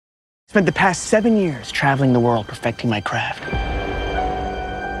Spent the past 7 years traveling the world perfecting my craft.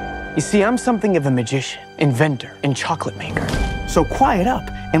 You see, I'm something of a magician, inventor, and chocolate maker. So quiet up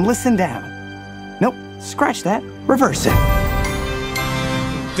and listen down. Nope, scratch that, reverse it.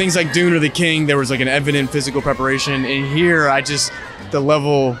 Things like Dune or The King, there was like an evident physical preparation. And here, the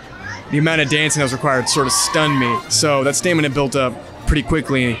amount of dancing that was required sort of stunned me. So that stamina built up pretty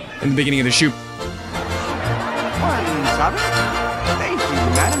quickly in the beginning of the shoot. Thank you,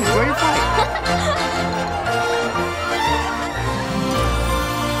 madam. Enjoy your flight.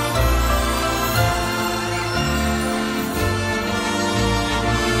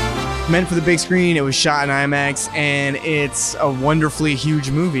 Meant for the big screen, it was shot in IMAX, and it's a wonderfully huge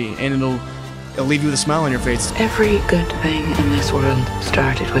movie, and it'll leave you with a smile on your face. Every good thing in this world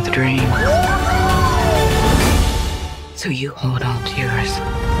started with a dream. So you hold on to yours.